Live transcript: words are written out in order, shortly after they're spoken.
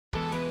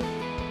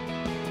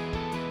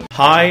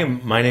Hi,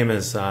 my name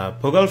is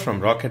Poogle from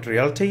Rocket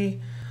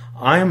Realty.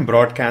 I am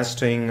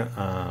broadcasting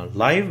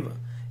live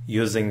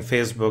using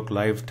Facebook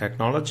Live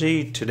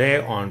technology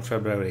today on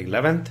February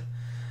 11th,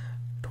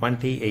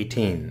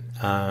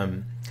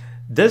 2018.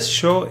 This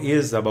show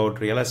is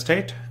about real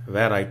estate,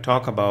 where I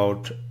talk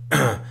about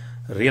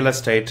real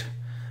estate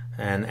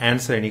and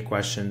answer any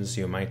questions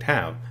you might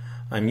have.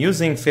 I'm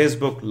using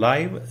Facebook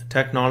Live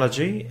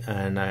technology,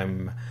 and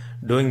I'm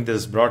doing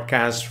this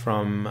broadcast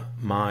from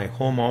my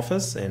home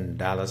office in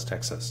Dallas,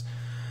 Texas.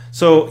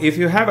 So if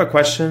you have a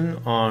question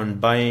on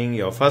buying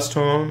your first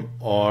home,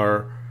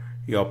 or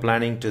you're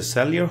planning to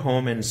sell your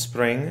home in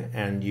spring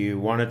and you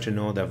wanted to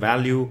know the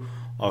value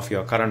of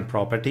your current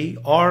property,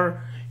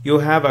 or you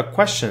have a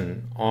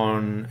question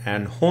on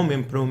an home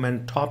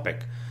improvement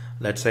topic,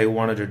 let's say you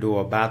wanted to do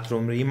a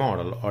bathroom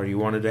remodel, or you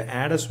wanted to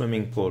add a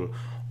swimming pool,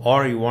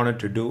 or you wanted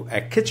to do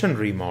a kitchen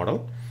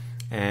remodel,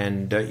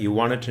 and you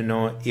wanted to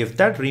know if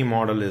that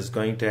remodel is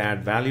going to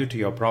add value to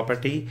your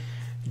property,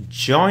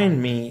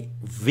 join me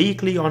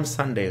weekly on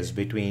Sundays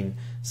between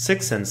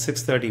 6 and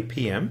 6:30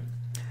 p.m.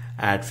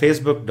 at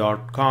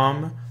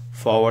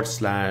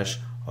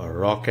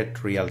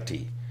facebook.com/Rocket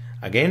Realty.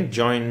 Again,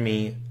 join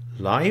me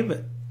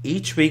live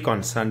each week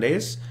on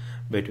Sundays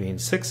between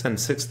 6 and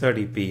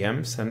 6:30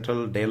 p.m.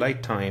 Central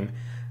Daylight Time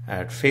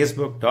at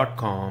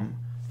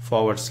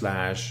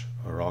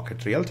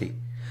facebook.com/Rocket Realty.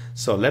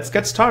 So let's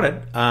get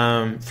started.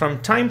 From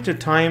time to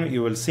time,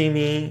 you will see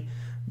me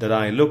that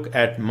I look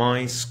at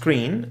my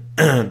screen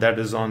that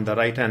is on the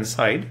right hand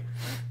side.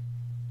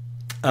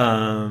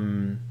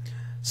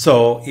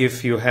 So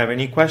if you have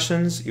any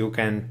questions, you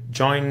can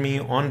join me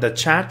on the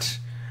chat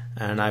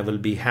and I will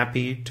be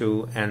happy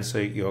to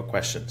answer your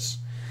questions.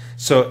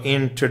 So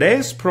in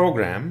today's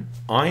program,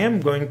 I am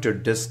going to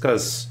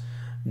discuss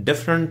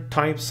different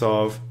types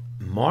of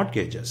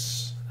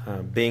mortgages.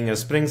 Being a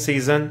spring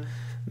season,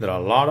 there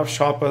are a lot of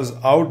shoppers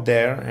out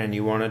there, and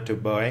you wanted to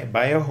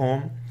buy a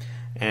home,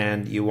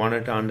 and you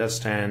wanted to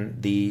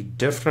understand the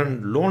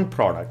different loan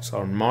products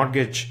or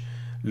mortgage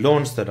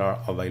loans that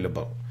are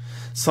available.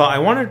 So I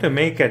wanted to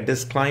make a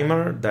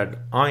disclaimer that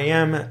I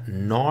am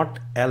not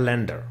a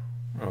lender.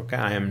 Okay,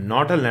 I am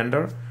not a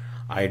lender.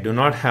 I do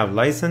not have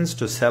license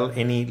to sell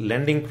any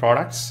lending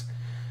products.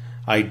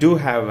 I do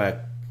have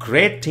a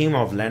great team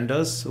of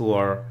lenders who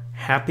are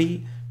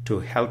happy to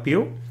help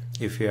you.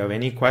 If you have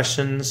any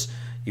questions,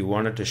 you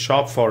wanted to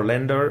shop for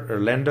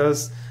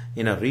lenders,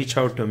 reach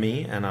out to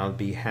me and I'll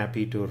be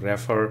happy to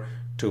refer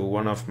to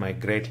one of my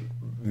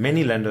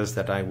many lenders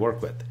that I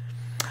work with.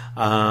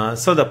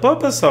 So the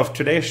purpose of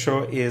today's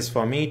show is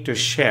for me to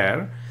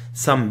share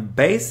some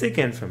basic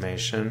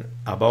information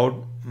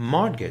about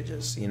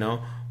mortgages.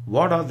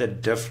 What are the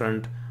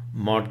different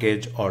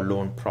mortgage or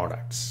loan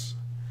products?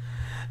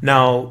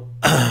 Now,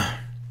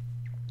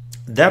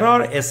 there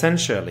are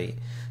essentially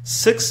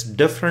 6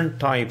 different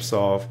types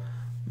of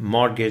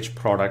mortgage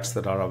products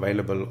that are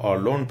available, or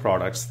loan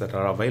products that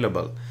are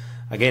available.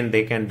 Again,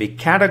 they can be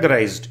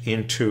categorized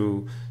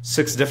into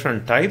 6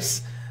 different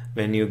types.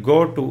 When you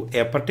go to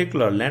a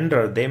particular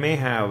lender, they may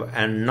have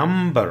a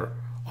number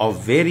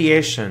of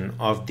variation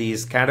of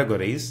these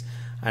categories,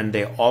 and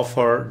they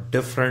offer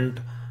different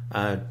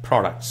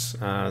products.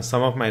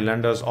 Some of my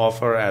lenders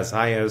offer as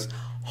high as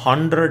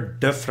 100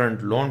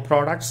 different loan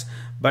products,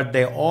 but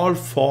they all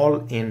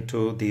fall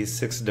into these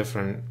 6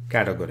 different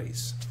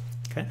categories.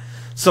 Okay.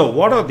 So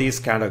what are these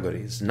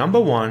categories? Number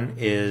 1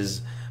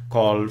 is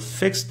called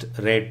fixed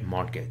rate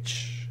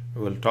mortgage.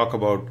 We'll talk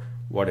about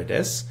what it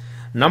is.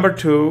 Number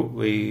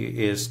 2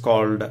 is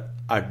called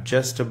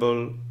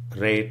adjustable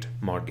rate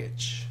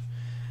mortgage.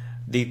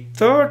 The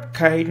third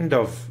kind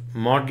of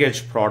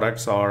mortgage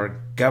products are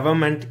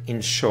government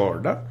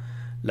insured,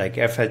 like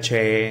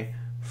FHA,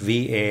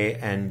 VA,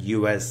 and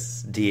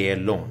USDA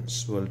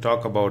loans. We'll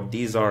talk about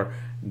these are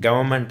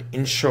government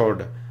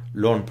insured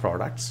loan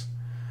products.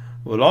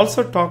 We'll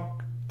also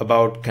talk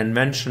about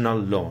conventional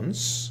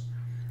loans.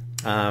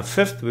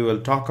 5th, we will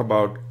talk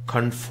about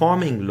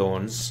conforming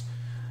loans.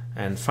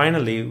 And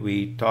finally,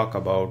 we talk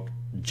about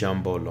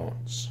jumbo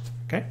loans.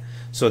 Okay,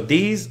 so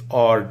these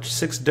are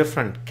 6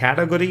 different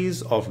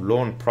categories of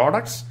loan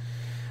products.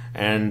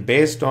 And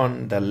based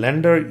on the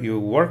lender you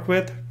work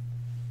with,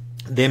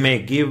 they may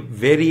give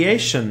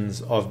variations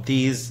of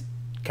these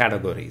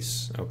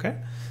categories. Okay,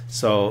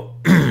 so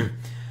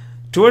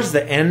towards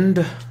the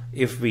end,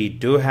 if we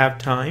do have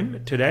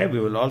time today, we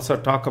will also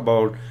talk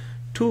about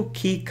 2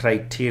 key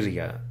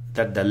criteria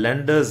that the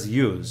lenders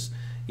use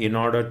in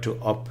order to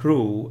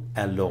approve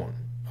a loan.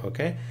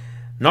 Okay,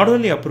 not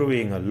only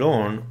approving a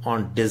loan,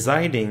 on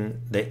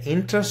deciding the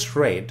interest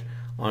rate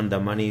on the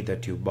money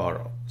that you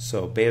borrow.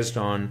 So based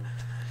on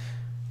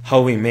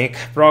how we make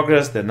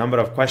progress, the number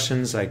of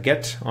questions I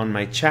get on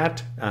my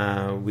chat,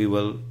 we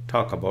will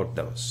talk about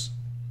those.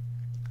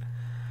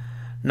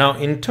 Now,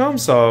 in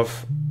terms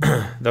of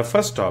the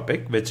first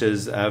topic, which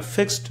is a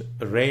fixed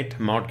rate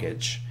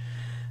mortgage,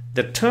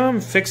 the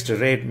term fixed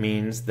rate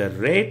means the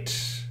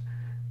rate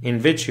in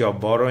which you're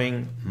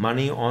borrowing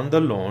money on the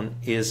loan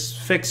is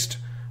fixed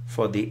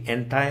for the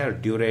entire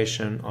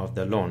duration of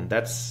the loan.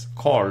 That's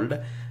called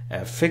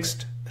a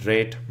fixed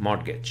rate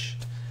mortgage.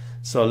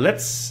 So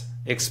let's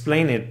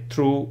explain it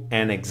through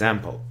an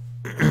example.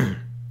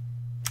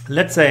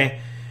 Let's say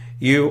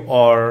you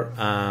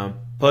are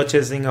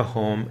purchasing a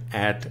home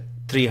at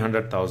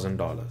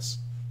 $300,000.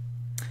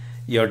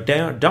 Your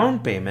down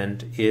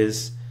payment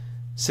is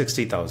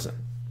 $60,000.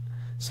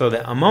 So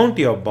the amount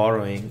you're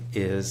borrowing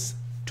is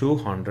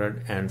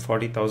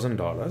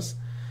 $240,000,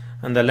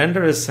 and the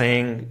lender is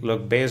saying,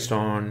 look, based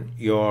on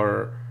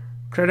your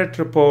credit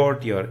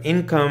report, your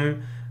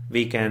income,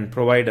 we can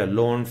provide a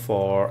loan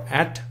for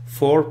at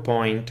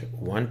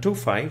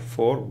 4.125,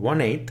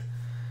 4.18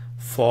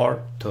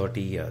 for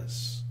 30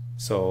 years.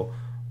 So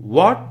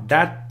what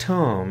that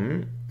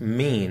term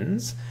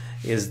means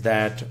is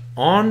that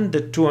on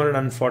the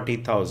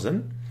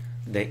 $240,000,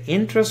 the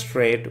interest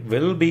rate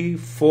will be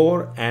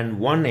 4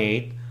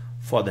 1/8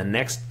 for the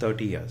next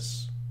 30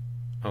 years.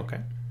 Okay.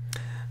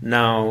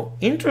 Now,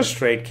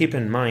 interest rate, keep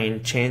in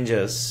mind,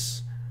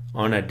 changes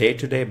on a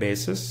day-to-day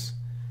basis,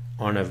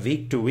 on a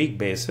week-to-week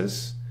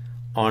basis,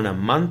 on a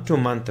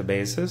month-to-month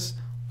basis,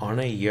 on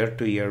a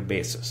year-to-year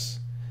basis.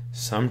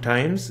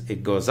 Sometimes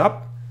it goes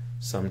up,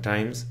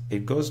 sometimes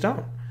it goes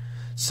down.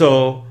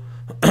 So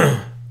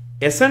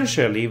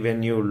essentially,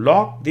 when you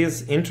lock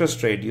this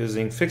interest rate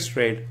using fixed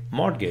rate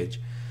mortgage,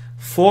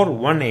 4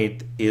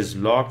 1/8 is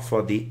locked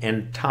for the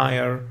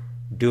entire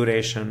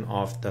duration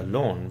of the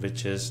loan,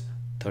 which is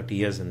 30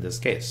 years in this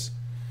case.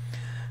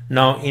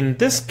 Now, in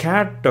this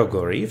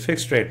category,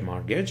 fixed rate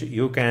mortgage,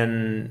 you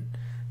can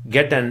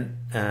get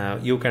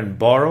you can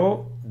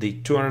borrow the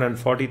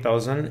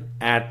 $240,000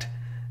 at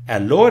a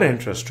lower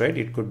interest rate.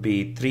 It could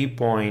be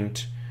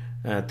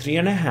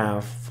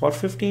 3.5 for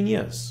 15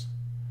 years.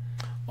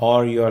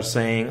 Or you are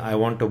saying, I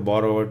want to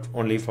borrow it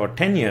only for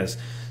 10 years.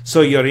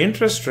 So your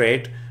interest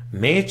rate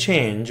may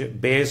change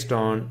based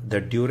on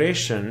the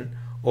duration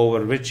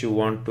over which you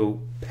want to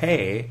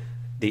pay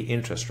the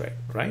interest rate,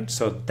 right?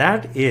 So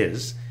that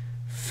is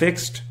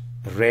fixed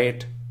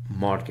rate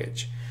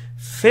mortgage.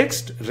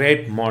 Fixed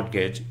rate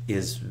mortgage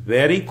is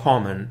very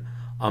common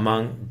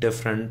among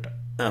different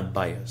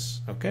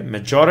buyers. Okay,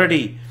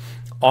 majority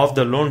of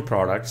the loan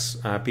products,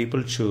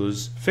 people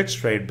choose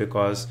fixed rate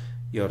because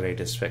your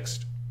rate is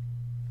fixed.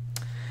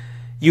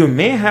 You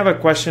may have a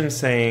question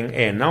saying,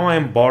 hey, now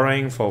I'm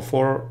borrowing for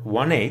 4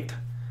 1/8.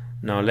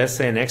 Now let's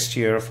say next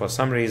year for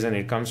some reason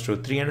it comes to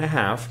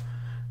 3.5.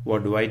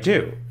 What do I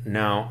do?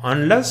 Now,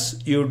 unless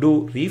you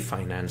do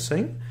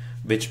refinancing,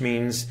 which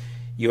means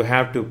you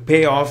have to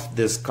pay off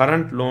this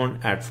current loan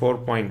at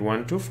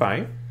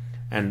 4.125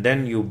 and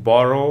then you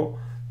borrow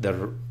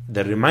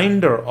the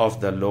remainder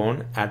of the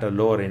loan at a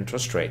lower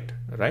interest rate,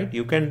 right?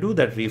 You can do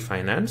that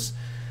refinance.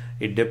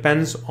 It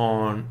depends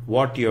on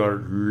what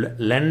your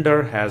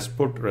lender has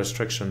put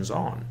restrictions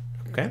on.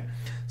 Okay,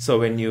 so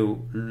when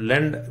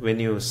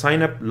you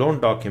sign up loan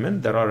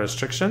document, there are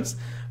restrictions,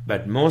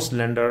 but most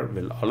lender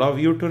will allow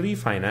you to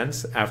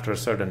refinance after a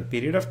certain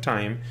period of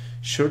time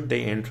should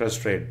the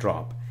interest rate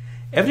drop.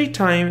 Every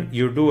time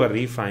you do a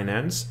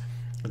refinance,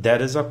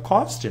 there is a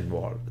cost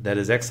involved. There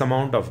is X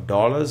amount of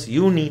dollars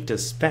you need to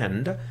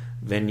spend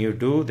when you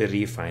do the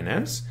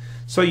refinance.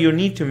 So you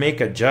need to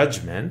make a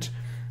judgment.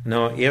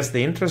 Now, yes,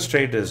 the interest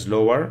rate is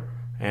lower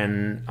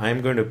and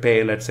I'm going to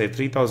pay, let's say,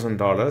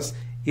 $3,000.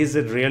 Is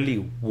it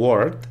really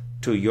worth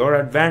to your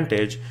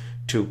advantage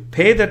to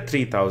pay that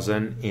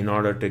 $3,000 in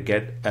order to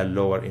get a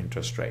lower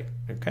interest rate?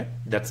 Okay,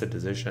 that's a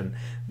decision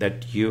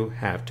that you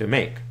have to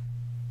make.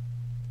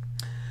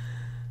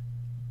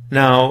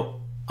 Now,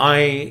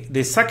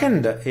 the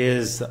second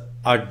is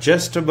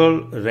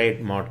adjustable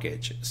rate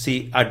mortgage.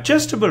 See,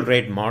 adjustable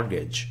rate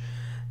mortgage,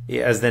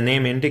 as the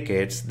name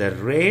indicates, the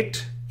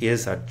rate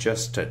is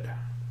adjusted,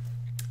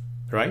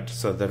 right?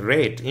 So the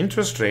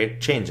interest rate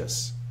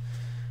changes.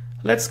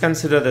 Let's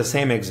consider the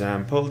same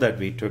example that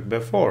we took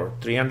before.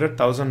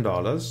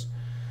 $300,000.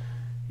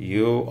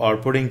 You are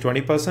putting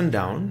 20%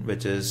 down,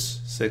 which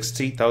is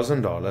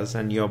 $60,000,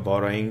 and you're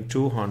borrowing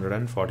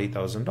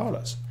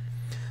 $240,000.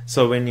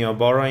 So when you're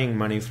borrowing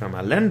money from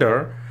a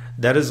lender,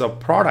 there is a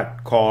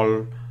product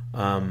called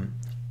ARM,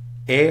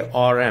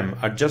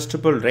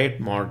 Adjustable Rate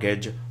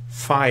Mortgage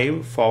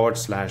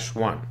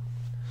 5/1.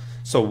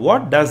 So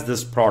what does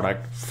this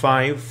product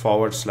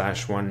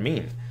 5/1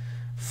 mean?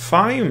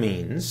 5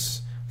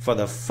 means for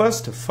the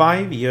first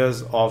 5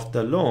 years of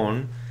the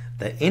loan,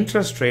 the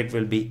interest rate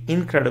will be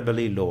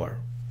incredibly lower.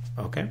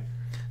 Okay,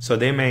 so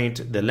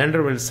the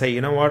lender will say,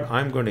 you know what,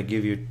 I'm going to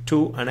give you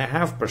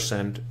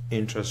 2.5%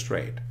 interest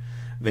rate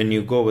when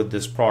you go with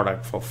this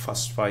product for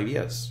first 5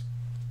 years.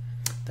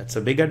 That's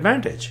a big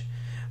advantage.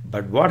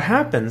 But what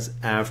happens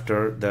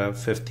after the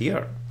 5th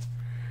year?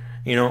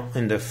 You know,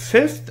 in the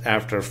 5th,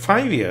 after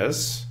 5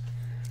 years,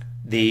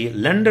 the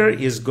lender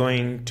is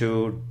going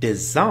to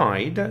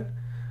decide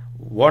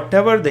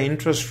whatever the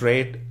interest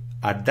rate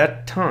at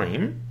that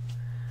time,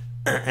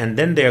 and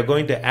then they are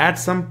going to add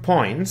some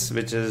points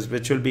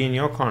which will be in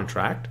your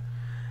contract,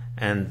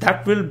 and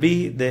that will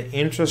be the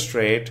interest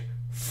rate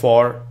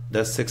for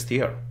the 6th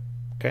year.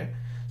 Okay,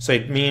 So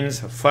it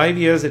means 5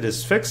 years it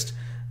is fixed,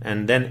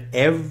 and then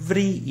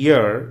every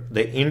year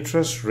the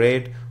interest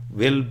rate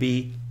will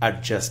be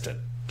adjusted.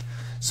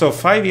 So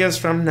 5 years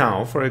from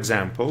now, for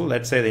example,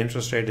 let's say the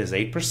interest rate is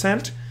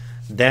 8%,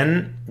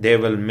 then they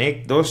will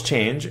make those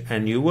change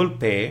and you will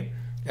pay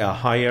a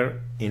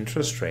higher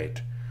interest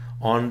rate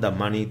on the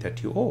money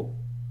that you owe.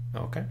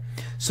 Okay,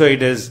 so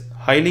it is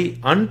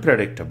highly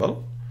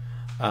unpredictable,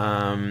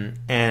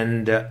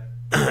 and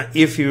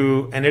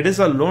it is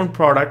a loan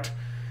product.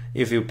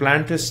 If you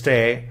plan to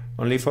stay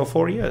only for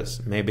 4 years,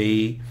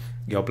 maybe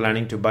you're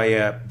planning to buy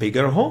a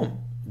bigger home,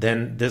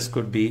 then this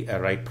could be a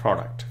right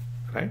product,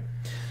 right?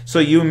 So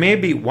you may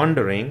be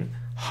wondering,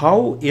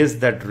 how is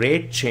that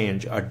rate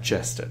change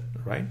adjusted,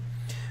 right?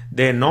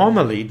 They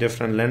normally,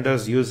 different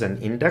lenders use an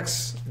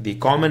index. The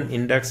common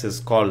index is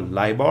called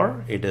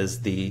LIBOR. It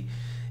is the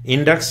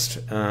indexed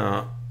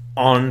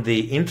on the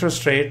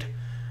interest rate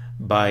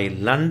by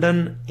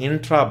London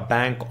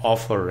intra-bank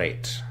offer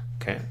rate.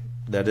 Okay,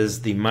 that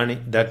is the money,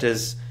 that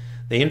is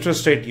the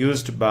interest rate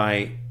used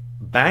by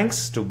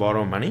banks to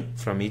borrow money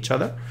from each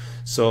other.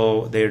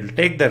 So they'll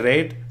take the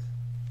rate,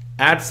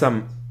 add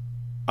some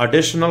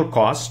additional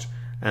cost,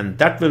 and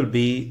that will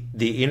be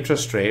the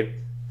interest rate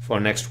for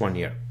next 1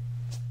 year.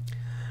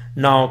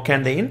 Now,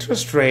 can the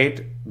interest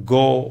rate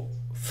go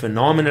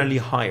phenomenally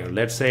higher?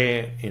 Let's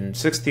say in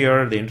 6th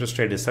year the interest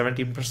rate is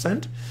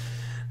 17%.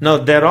 Now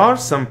there are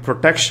some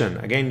protection.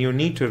 Again, you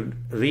need to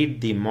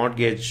read the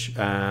mortgage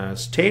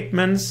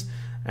statements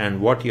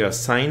and what you are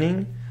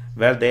signing,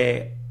 where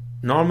they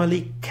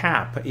normally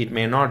cap. It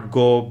may not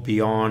go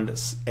beyond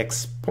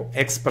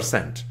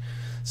X%.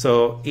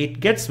 So it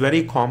gets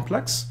very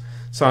complex.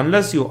 So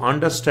unless you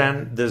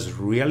understand this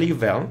really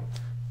well,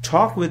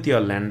 talk with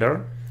your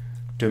lender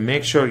to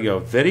make sure you're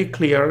very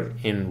clear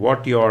in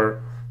what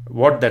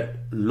that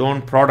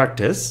loan product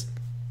is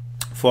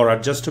for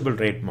adjustable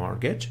rate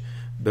mortgage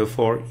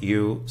before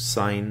you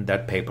sign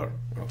that paper.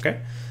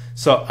 Okay,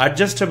 so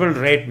adjustable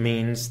rate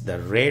means the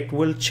rate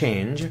will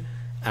change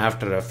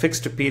after a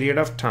fixed period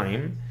of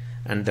time,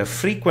 and the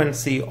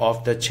frequency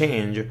of the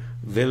change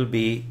will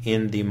be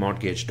in the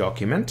mortgage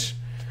document,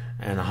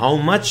 and how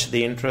much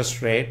the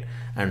interest rate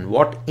and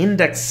what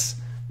index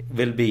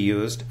will be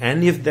used,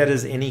 and if there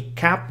is any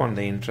cap on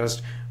the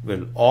interest,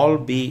 will all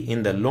be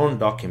in the loan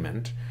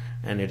document.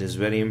 And it is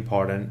very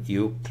important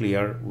you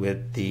clear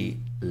with the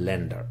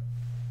lender.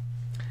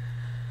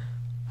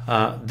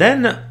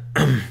 Then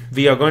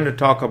we are going to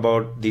talk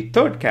about the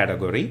third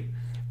category,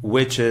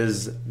 which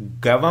is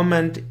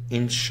government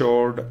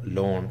insured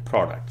loan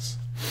products.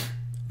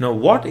 Now,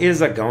 what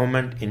is a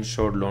government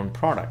insured loan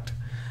product?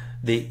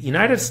 The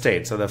United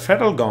States, or the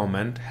federal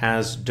government,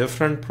 has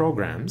different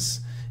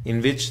programs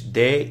in which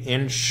they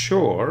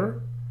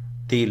insure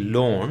the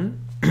loan.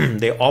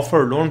 They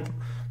offer loan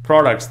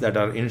products that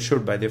are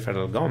insured by the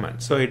federal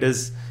government. So it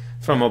is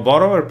from a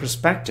borrower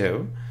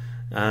perspective,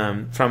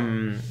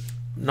 from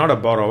not a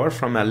borrower,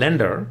 from a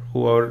lender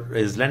who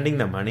is lending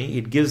the money,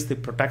 it gives the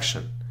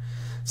protection.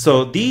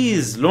 So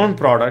these loan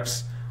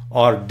products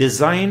are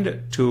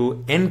designed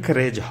to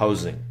encourage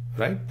housing,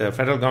 right? The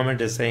federal government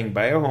is saying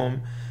buy a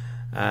home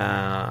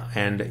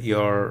and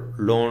your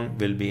loan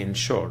will be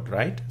insured,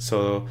 right?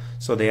 So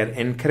they are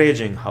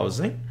encouraging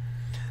housing.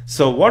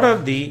 So what are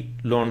the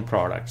loan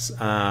products?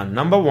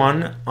 Number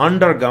one,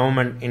 under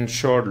government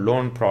insured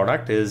loan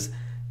product is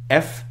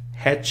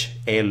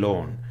FHA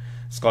loan.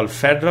 It's called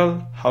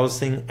Federal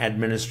Housing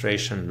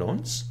Administration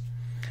loans.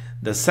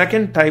 The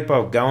second type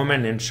of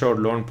government insured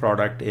loan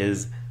product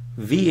is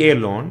VA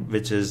loan,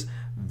 which is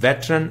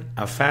Veteran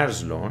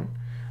Affairs loan.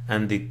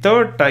 And the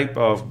third type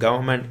of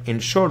government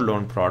insured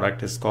loan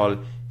product is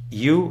called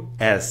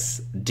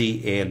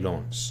USDA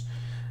loans.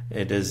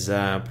 It is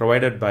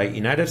provided by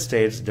United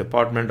States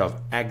Department of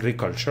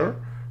Agriculture,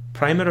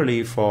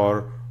 primarily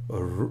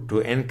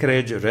to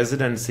encourage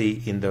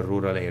residency in the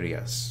rural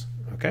areas.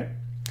 Okay,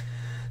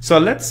 so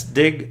let's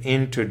dig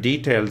into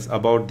details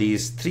about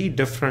these three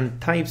different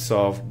types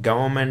of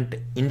government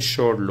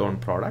insured loan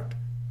product.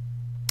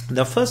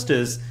 The first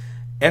is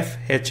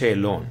FHA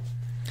loan.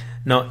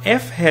 Now,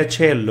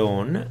 FHA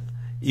loan,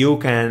 you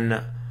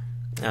can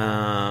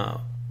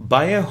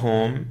buy a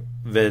home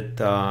with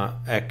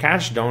a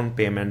cash down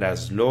payment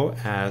as low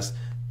as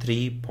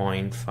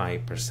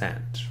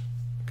 3.5%.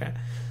 Okay,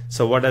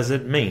 so what does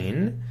it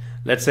mean?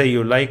 Let's say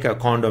you like a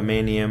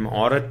condominium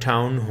or a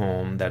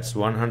townhome that's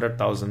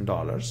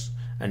 $100,000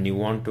 and you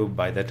want to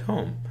buy that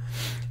home.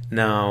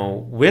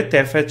 Now, with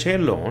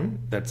FHA loan,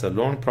 that's a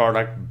loan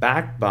product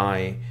backed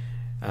by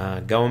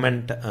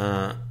government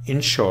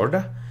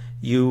insured,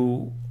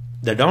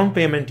 the down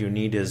payment you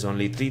need is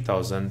only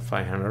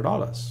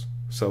 $3,500.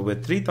 So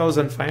with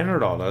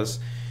 $3,500,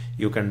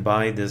 you can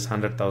buy this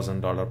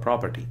 $100,000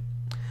 property.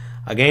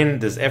 Again,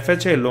 this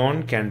FHA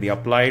loan can be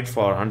applied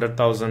for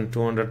 $100,000,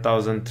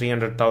 $200,000,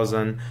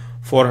 $300,000,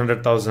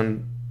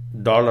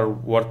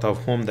 $400,000 worth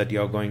of home that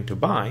you're going to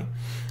buy.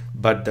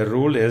 But the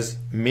rule is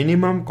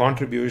minimum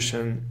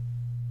contribution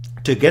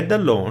to get the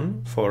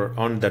loan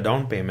on the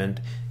down payment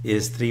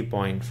is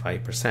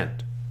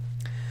 3.5%.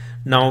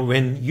 Now,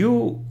 when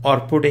you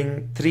are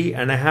putting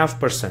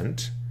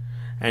 3.5%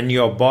 and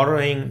you're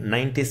borrowing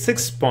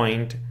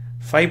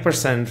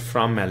 96.5%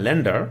 from a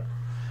lender,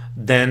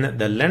 then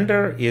the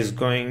lender is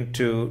going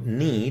to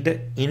need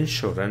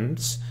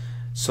insurance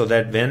so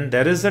that when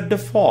there is a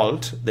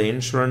default, the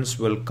insurance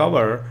will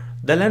cover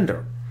the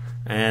lender.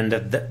 And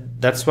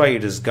that's why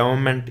it is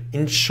government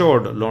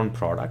insured loan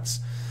products.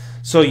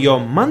 So your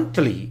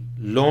monthly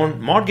loan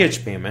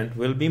mortgage payment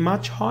will be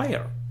much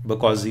higher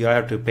because you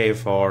have to pay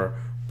for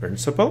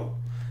principal,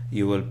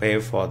 you will pay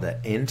for the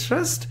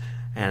interest,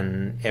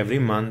 and every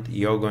month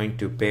you're going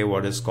to pay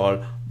what is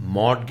called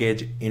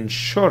mortgage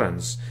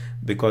insurance.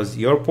 Because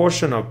your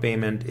portion of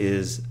payment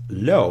is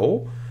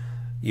low,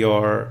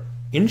 your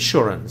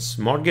insurance,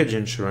 mortgage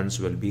insurance,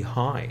 will be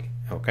high,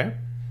 okay?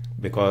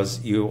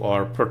 Because you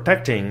are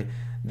protecting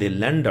the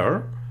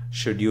lender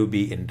should you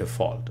be in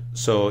default.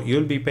 So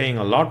you'll be paying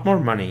a lot more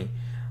money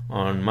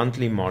on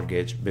monthly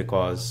mortgage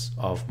because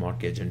of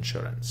mortgage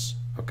insurance,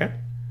 okay?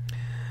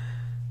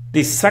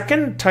 The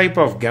second type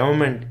of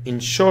government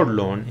insured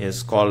loan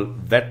is called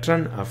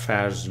Veteran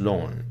Affairs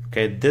Loan.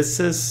 Okay, this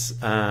is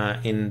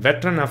in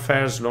Veteran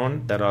Affairs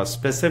Loan, there are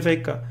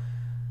specific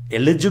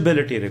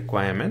eligibility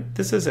requirement.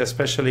 This is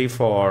especially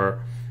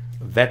for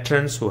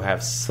veterans who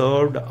have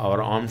served our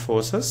armed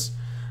forces.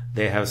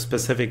 They have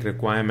specific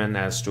requirement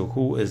as to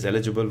who is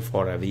eligible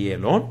for a VA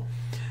loan.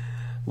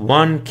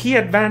 One key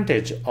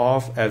advantage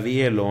of a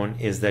VA loan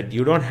is that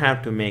you don't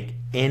have to make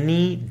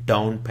any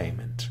down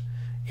payment.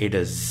 It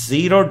is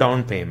zero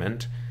down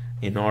payment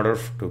in order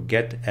to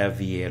get a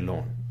VA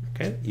loan.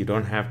 Okay, you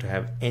don't have to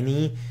have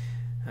any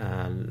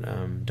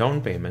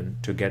down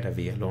payment to get a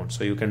VA loan.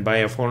 So you can buy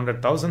a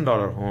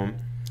 $400,000 home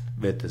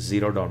with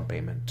zero down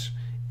payment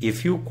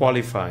if you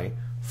qualify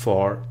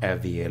for a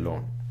VA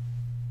loan.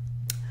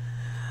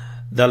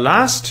 The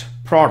last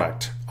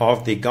product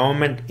of the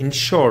government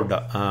insured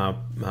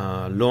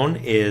loan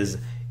is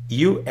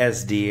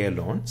USDA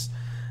loans.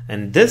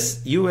 And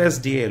this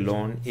USDA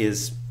loan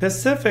is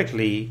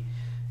specifically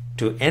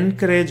to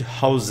encourage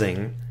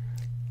housing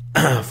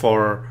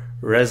for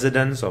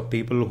residents or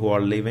people who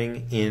are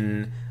living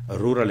in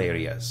rural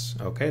areas.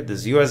 Okay,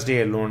 this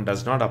USDA loan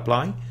does not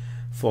apply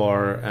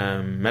for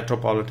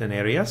metropolitan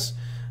areas.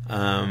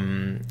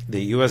 The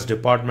US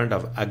Department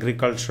of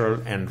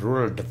Agricultural and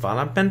Rural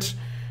Development,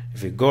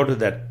 if you go to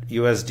that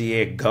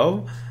USDA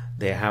Gov,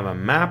 they have a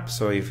map.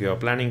 So if you're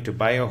planning to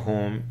buy a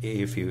home,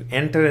 if you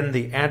enter in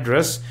the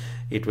address,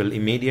 it will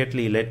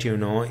immediately let you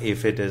know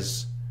if it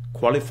is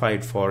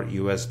qualified for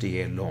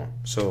USDA loan.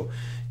 So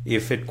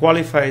if it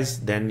qualifies,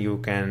 then you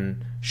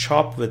can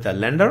shop with a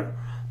lender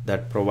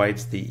that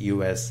provides the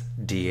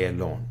USDA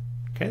loan.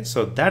 Okay,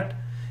 so that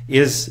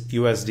is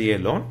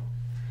USDA loan.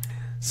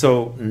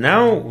 So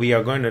now we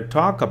are going to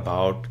talk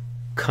about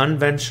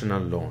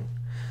conventional loan.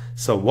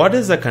 So what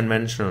is a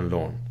conventional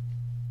loan?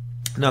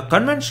 Now,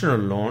 conventional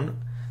loan,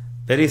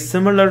 very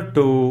similar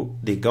to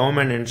the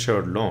government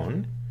insured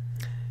loan,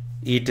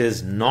 it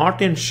is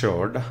not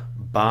insured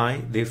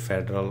by the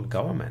federal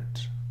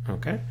government.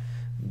 Okay,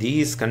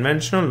 these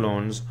conventional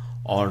loans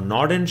are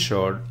not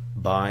insured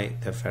by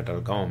the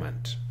federal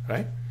government,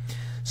 right?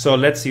 So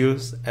let's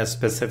use a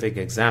specific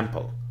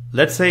example.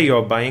 Let's say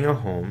you're buying a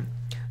home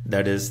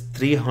that is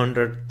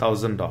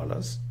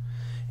 $300,000.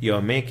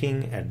 You're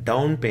making a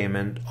down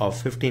payment of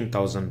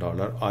 $15,000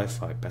 or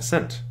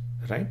 5%,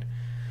 right?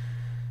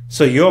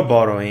 So you're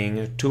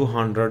borrowing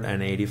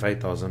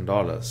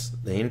 $285,000.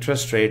 The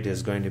interest rate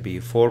is going to be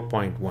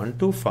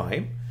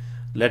 4.125.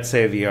 Let's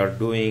say we are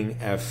doing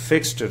a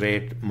fixed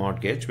rate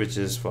mortgage, which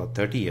is for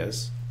 30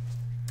 years.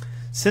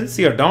 Since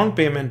your down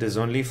payment is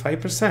only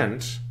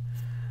 5%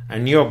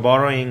 and you're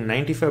borrowing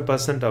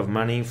 95% of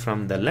money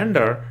from the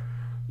lender,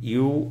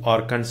 you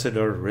are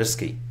considered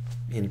risky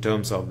in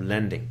terms of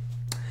lending.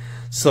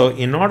 So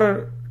in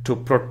order to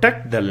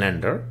protect the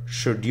lender,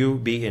 should you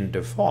be in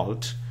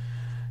default,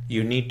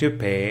 you need to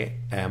pay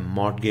a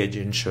mortgage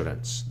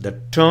insurance.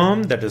 The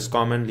term that is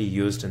commonly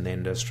used in the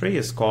industry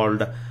is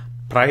called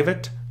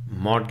private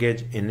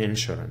mortgage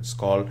insurance,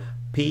 called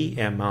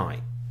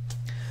PMI.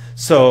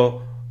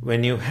 So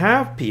when you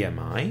have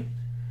PMI,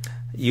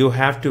 you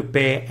have to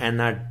pay an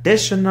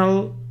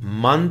additional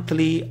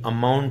monthly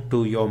amount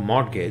to your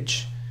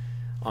mortgage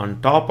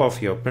on top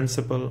of your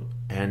principal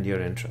and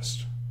your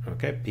interest.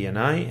 Okay,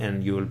 PMI,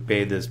 and you will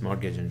pay this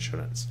mortgage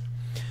insurance.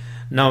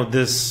 Now,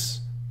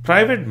 this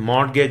private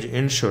mortgage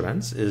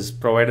insurance is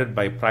provided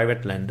by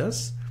private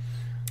lenders,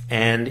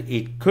 and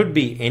it could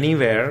be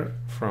anywhere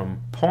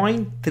from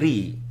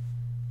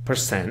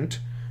 0.3%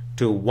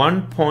 to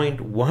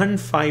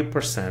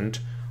 1.15%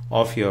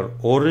 of your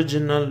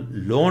original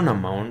loan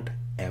amount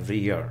every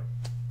year.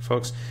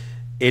 Folks,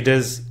 it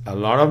is a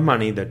lot of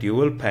money that you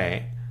will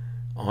pay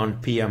on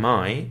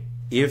PMI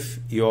if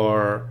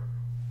your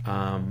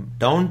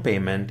down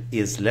payment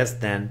is less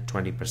than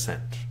 20%.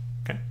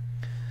 Okay,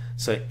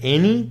 so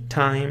any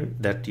time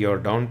that your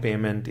down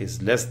payment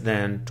is less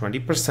than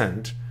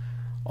 20%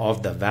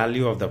 of the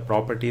value of the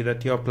property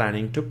that you're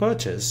planning to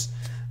purchase,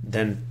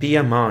 then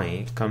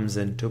PMI comes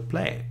into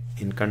play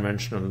in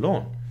conventional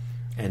loan.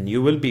 and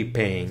you will be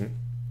paying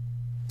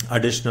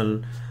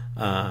additional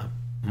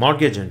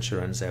mortgage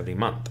insurance every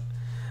month.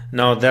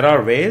 Now there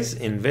are ways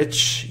in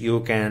which you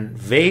can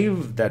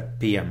waive that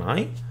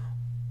PMI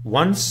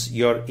once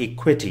your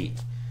equity,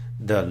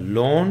 the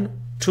loan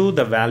to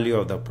the value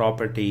of the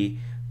property,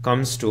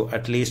 comes to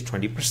at least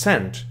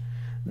 20%.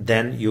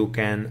 Then you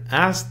can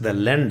ask the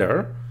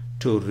lender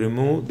to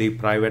remove the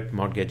private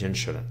mortgage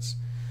insurance.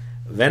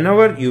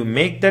 Whenever you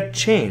make that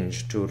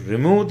change to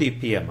remove the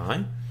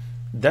PMI,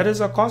 there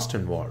is a cost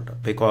involved,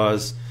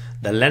 because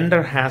the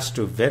lender has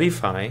to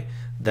verify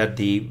that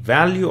the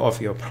value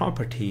of your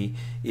property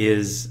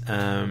is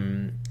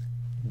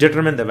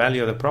determine the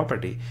value of the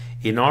property.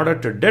 In order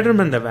to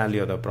determine the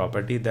value of the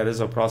property, there is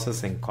a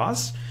processing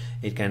cost.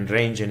 It can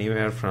range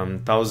anywhere from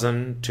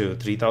 $1,000 to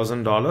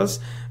 $3,000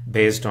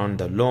 based on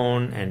the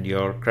loan and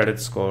your credit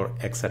score,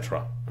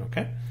 etc.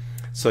 Okay,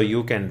 so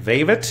you can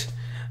waive it,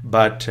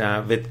 but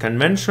with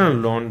conventional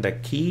loan, the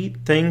key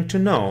thing to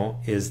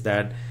know is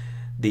that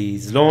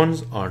these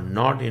loans are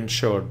not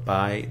insured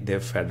by the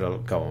federal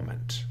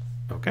government.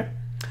 Okay,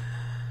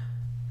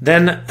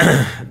 then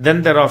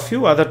there are a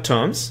few other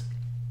terms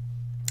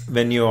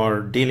when you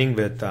are dealing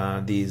with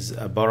these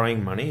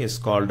borrowing money. Is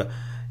called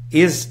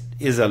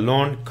is a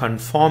loan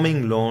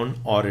conforming loan,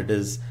 or it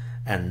is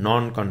a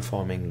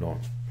non-conforming loan.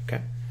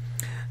 Okay,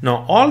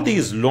 now all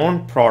these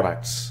loan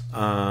products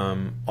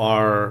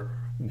are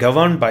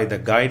governed by the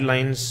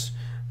guidelines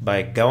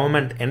by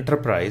government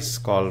enterprise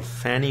called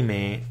Fannie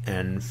Mae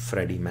and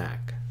Freddie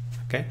Mac.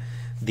 Okay,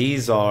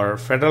 these are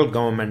federal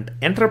government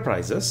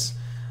enterprises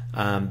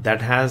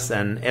that has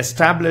an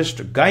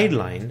established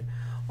guideline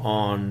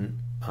on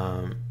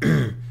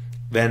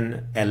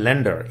when a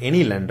lender,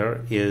 any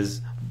lender,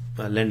 is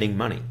lending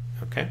money.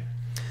 Okay,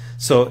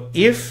 so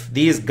if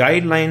these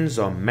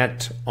guidelines are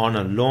met on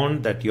a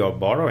loan that you are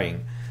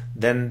borrowing,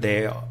 then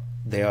they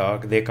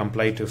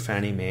comply to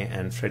Fannie Mae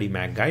and Freddie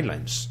Mac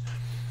guidelines.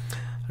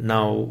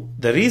 Now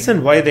the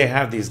reason why they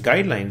have these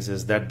guidelines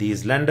is that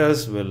these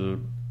lenders will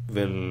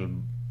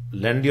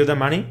lend you the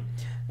money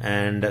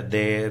and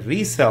they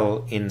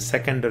resell in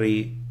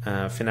secondary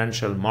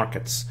financial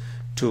markets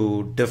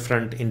to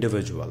different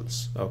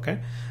individuals.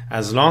 Okay,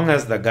 as long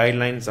as the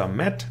guidelines are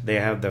met, they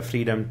have the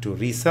freedom to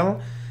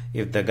resell.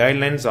 If the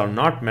guidelines are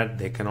not met,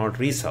 they cannot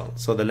resell.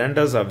 So the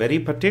lenders are very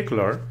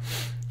particular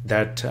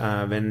that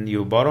when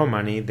you borrow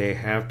money, they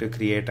have to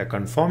create a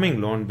conforming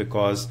loan,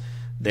 because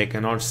they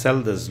cannot sell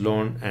this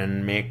loan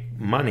and make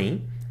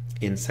money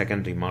in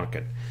secondary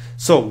market.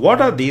 So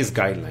what are these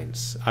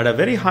guidelines? At a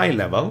very high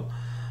level,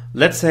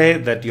 let's say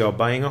that you're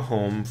buying a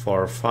home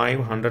for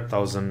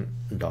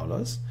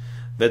 $500,000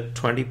 with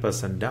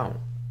 20% down.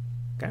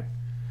 Okay,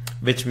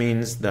 which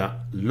means the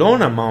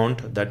loan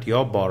amount that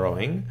you're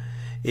borrowing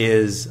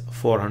is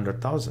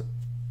 $400,000.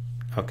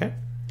 Okay,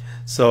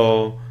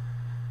 so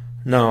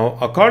now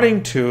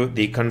according to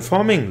the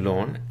conforming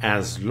loan,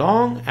 as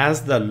long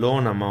as the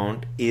loan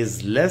amount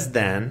is less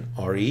than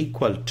or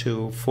equal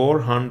to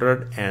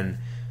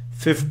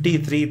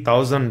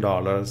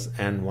 $453,000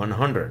 and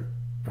 100,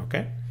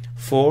 okay,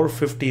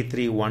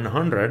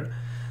 453,100,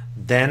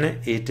 then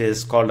it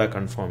is called a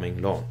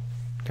conforming loan.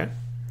 Okay,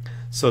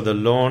 so the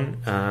loan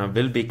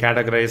will be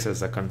categorized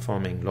as a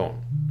conforming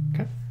loan.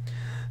 Okay,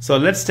 so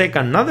let's take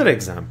another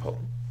example.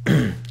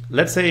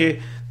 Let's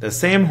say the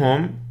same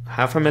home,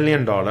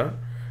 $500,000,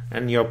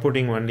 and you're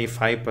putting only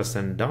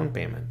 5% down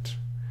payment.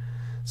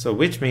 So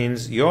which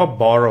means you're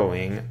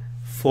borrowing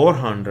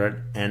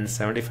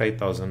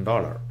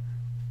 $475,000.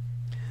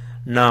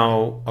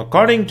 Now,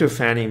 according to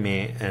Fannie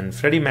Mae and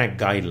Freddie Mac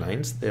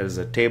guidelines, there's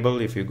a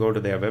table. If you go to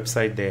their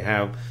website, they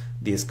have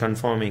these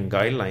conforming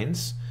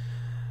guidelines.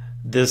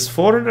 This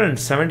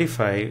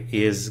 475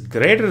 is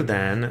greater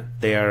than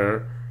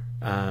their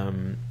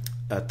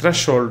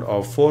threshold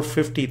of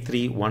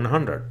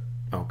 453,100.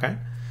 Okay,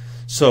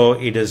 so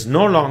it is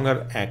no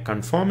longer a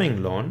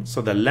conforming loan.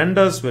 So the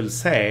lenders will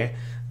say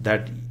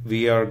that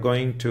we are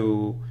going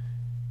to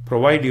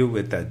provide you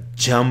with a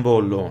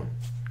jumbo loan.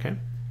 Okay,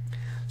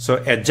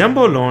 so a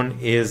jumbo loan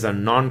is a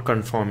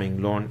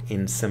non-conforming loan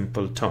in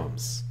simple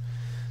terms.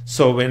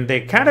 So when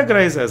they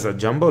categorize as a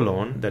jumbo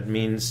loan, that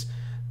means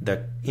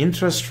the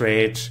interest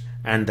rate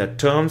and the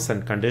terms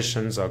and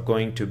conditions are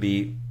going to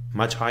be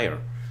much higher.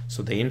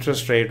 So the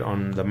interest rate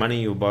on the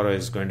money you borrow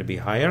is going to be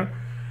higher,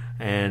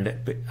 and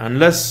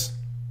unless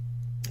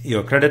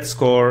your credit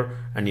score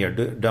and your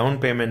down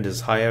payment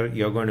is higher,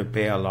 you're going to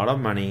pay a lot of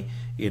money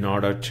in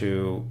order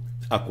to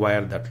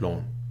acquire that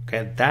loan.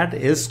 Okay, that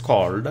is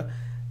called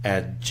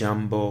a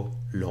jumbo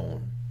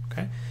loan.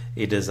 Okay,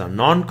 it is a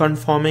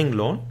non-conforming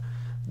loan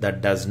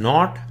that does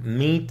not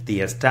meet the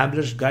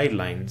established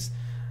guidelines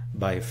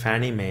by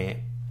Fannie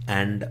Mae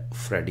and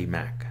Freddie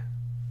Mac.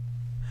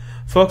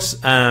 Folks,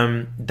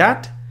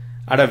 that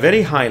at a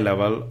very high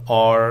level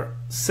are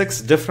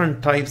 6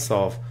 different types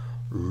of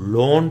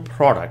loan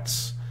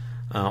products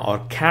or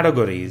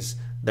categories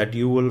that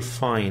you will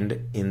find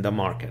in the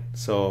market.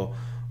 So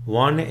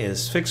one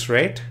is fixed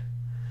rate,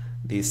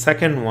 the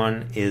second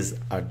one is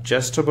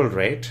adjustable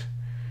rate,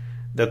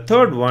 The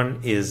third one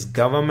is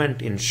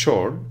government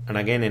insured, and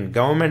again in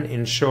government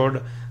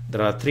insured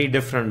there are three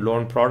different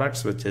loan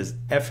products, which is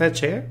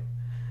FHA,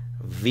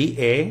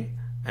 VA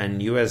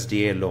and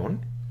USDA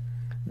loan.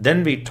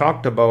 Then we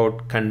talked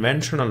about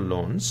conventional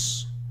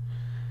loans,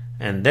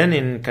 and then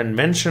in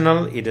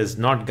conventional it is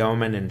not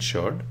government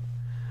insured.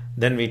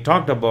 Then we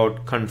talked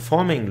about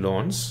conforming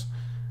loans,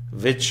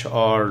 which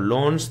are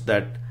loans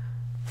that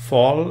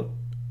fall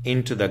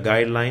into the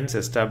guidelines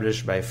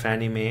established by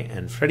Fannie Mae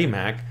and Freddie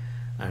Mac.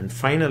 And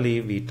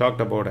finally, we talked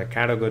about a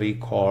category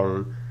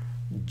called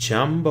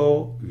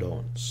jumbo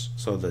loans.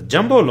 So the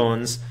jumbo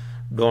loans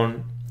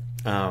don't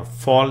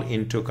fall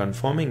into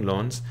conforming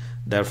loans.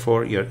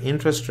 Therefore, your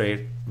interest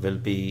rate will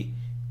be,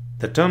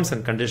 the terms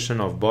and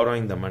condition of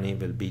borrowing the money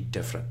will be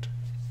different.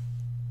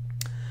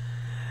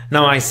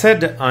 Now, I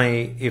said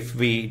if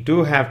we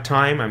do have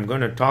time, I'm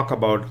going to talk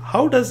about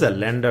how does a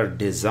lender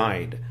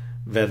decide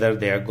whether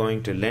they are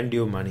going to lend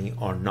you money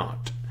or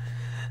not.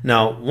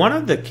 Now, one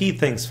of the key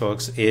things,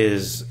 folks,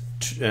 is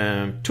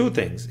two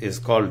things is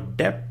called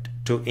debt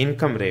to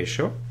income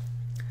ratio.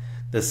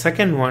 The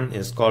second one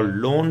is called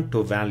loan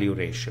to value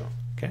ratio.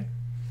 Okay.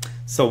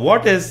 So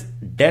what is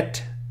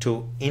debt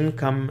to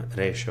income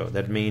ratio?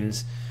 That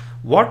means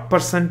what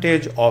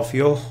percentage of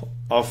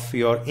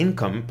your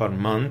income per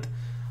month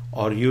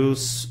or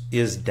use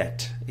is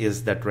debt,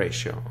 is that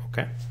ratio.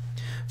 Okay.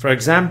 For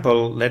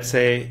example, let's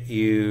say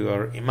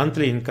your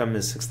monthly income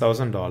is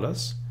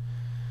 $6,000.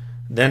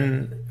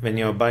 Then when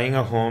you're buying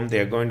a home,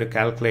 they are going to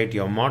calculate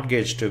your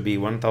mortgage to be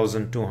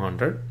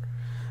 $1,200.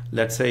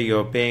 Let's say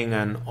you're paying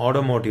an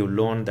automotive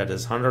loan that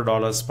is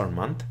 $100 per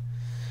month,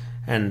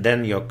 and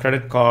then your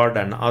credit card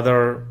and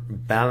other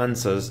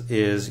balances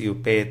is you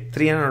pay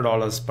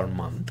 $300 per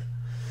month.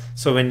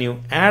 So when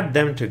you add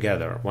them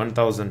together,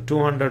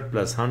 1,200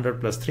 plus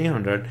 100 plus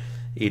 300,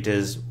 it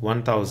is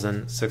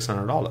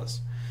 $1,600.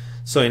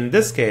 So in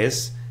this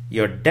case,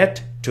 your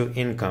debt to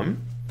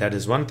income, that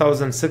is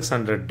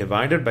 1,600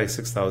 divided by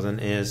 6,000,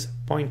 is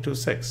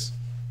 0.26.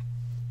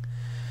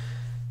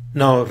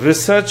 Now,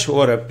 research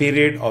over a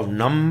period of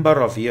number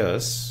of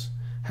years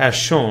has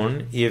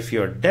shown if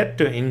your debt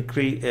to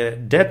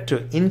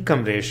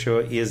income ratio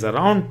is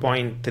around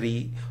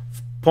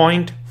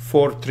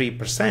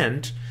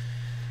 0.43%,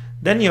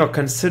 then you're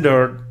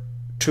considered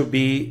to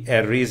be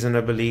a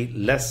reasonably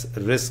less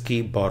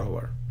risky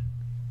borrower.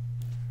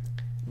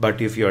 But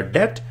if your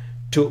debt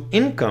to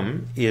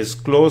income is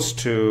close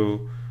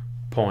to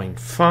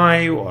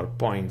 0.5 or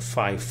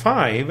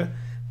 0.55,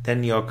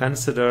 then you're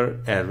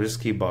considered a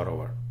risky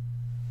borrower.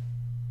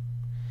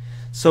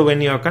 So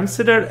when you're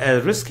considered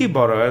a risky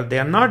borrower, they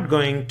are not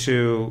going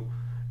to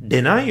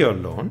deny your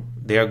loan.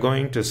 They are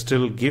going to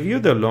still give you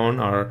the loan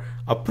or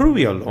approve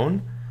your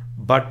loan,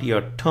 but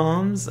your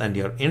terms and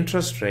your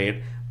interest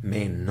rate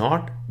may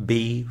not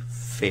be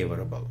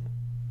favorable.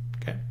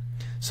 Okay.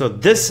 So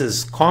this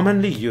is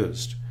commonly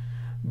used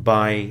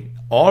by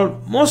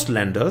most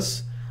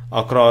lenders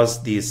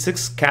across these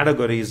 6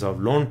 categories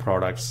of loan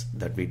products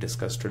that we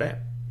discussed today.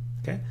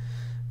 Okay.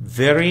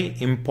 Very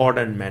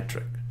important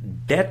metric,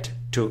 debt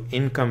to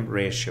income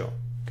ratio.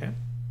 Okay.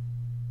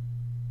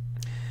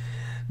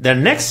 The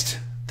next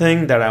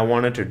thing that I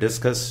wanted to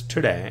discuss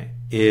today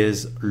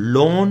is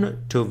loan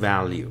to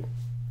value.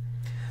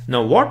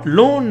 Now, what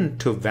loan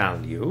to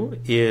value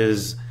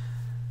is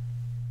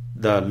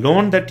the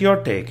loan that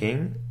you're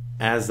taking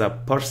as a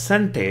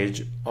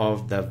percentage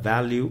of the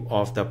value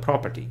of the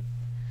property.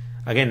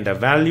 Again, the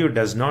value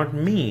does not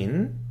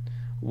mean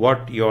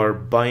what you're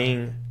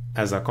buying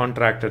as a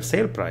contracted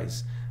sale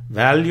price.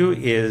 Value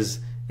is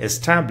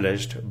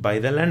established by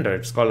the lender.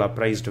 It's called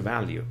appraised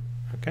value.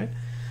 Okay.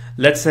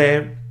 Let's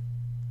say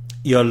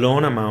your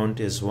loan amount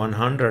is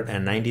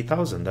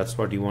 $190,000. That's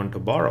what you want to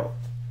borrow.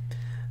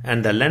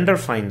 And the lender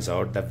finds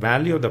out the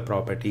value of the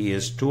property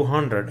is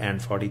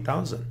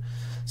 $240,000.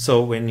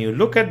 So when you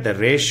look at the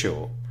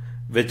ratio,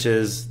 which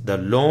is the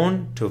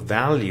loan to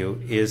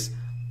value, is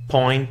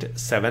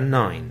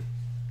 0.79.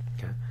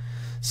 Okay.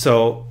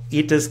 So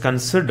it is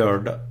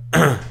considered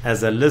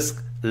as a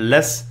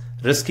less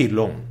risky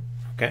loan.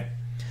 Okay.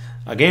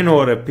 Again,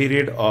 over a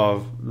period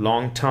of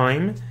long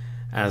time,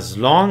 as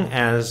long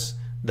as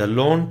the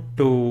loan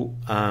to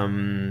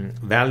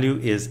value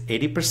is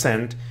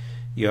 80%,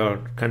 you're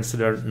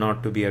considered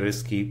not to be a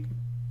risky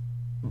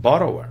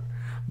borrower.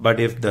 But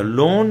if the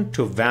loan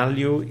to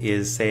value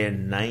is, say,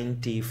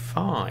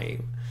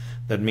 95,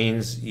 that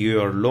means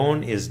your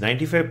loan is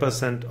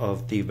 95%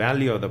 of the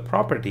value of the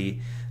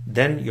property,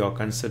 then you're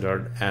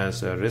considered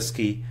as a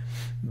risky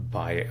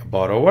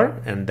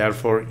borrower, and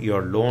therefore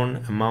your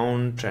loan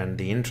amount and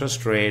the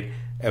interest rate,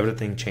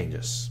 everything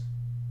changes.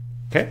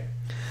 Okay.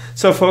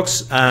 So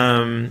folks,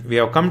 we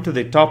have come to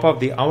the top of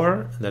the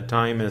hour. The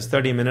time is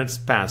 30 minutes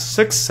past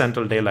 6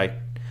 Central Daylight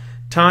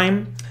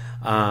Time.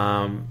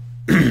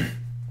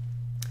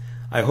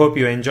 I hope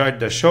you enjoyed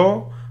the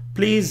show.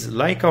 Please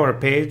like our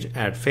page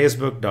at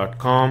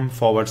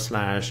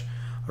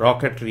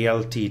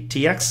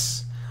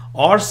facebook.com/RocketRealtyTX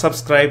or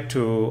subscribe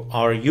to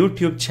our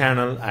YouTube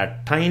channel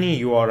at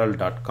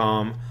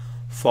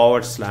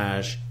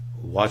tinyurl.com/Why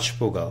watch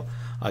Poogle.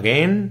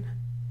 Again,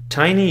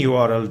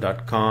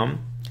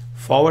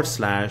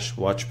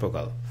 tinyurl.com/watch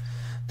Poogle.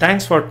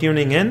 Thanks for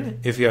tuning in.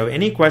 If you have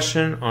any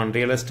question on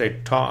real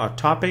estate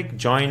topic,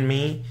 join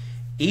me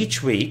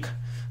each week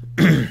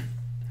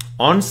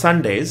on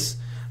Sundays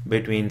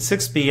between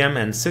 6 p.m.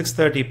 and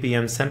 6:30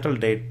 p.m. Central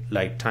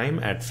Daylight Time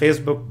at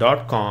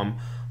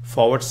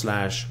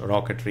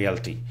facebook.com/Rocket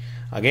Realty.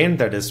 Again,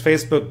 that is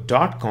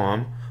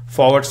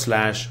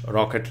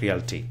facebook.com/Rocket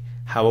Realty.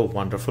 Have a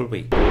wonderful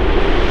week.